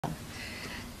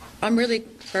I'm really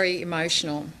very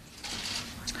emotional.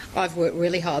 I've worked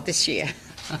really hard this year.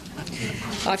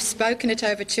 I've spoken at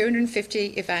over 250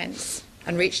 events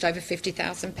and reached over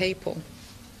 50,000 people,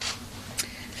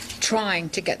 trying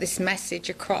to get this message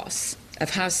across of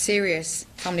how serious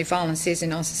family violence is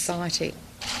in our society.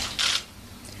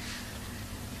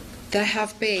 There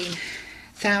have been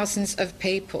thousands of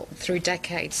people through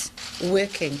decades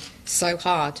working so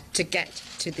hard to get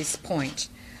to this point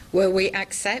where we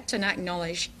accept and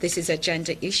acknowledge this is a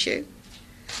gender issue.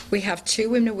 We have 2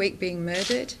 women a week being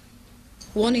murdered,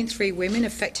 1 in 3 women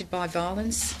affected by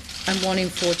violence, and 1 in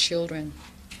 4 children.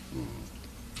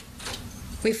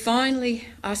 We finally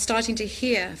are starting to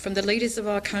hear from the leaders of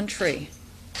our country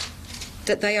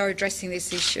that they are addressing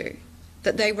this issue,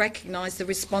 that they recognise the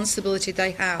responsibility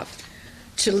they have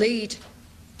to lead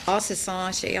our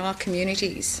society, our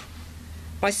communities,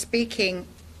 by speaking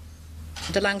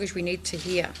the language we need to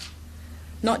hear.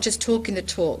 Not just talking the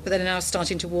talk, but they're now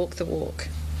starting to walk the walk.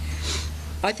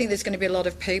 I think there's going to be a lot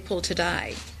of people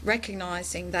today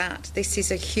recognising that this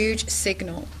is a huge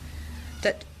signal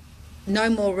that no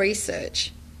more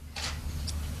research,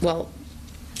 well,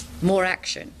 more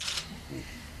action.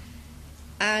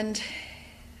 And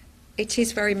it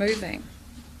is very moving.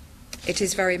 It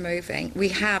is very moving. We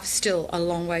have still a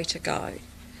long way to go.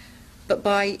 But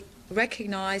by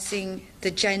recognising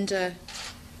the gender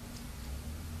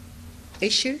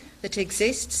issue that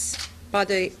exists, by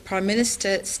the Prime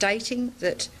Minister stating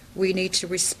that we need to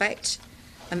respect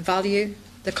and value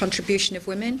the contribution of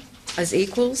women as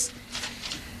equals,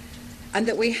 and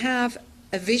that we have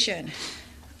a vision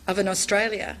of an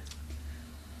Australia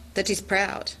that is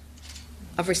proud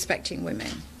of respecting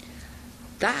women.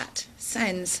 That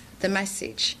sends the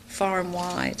message far and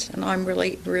wide, and I'm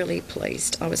really, really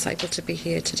pleased I was able to be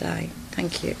here today.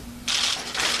 Thank you.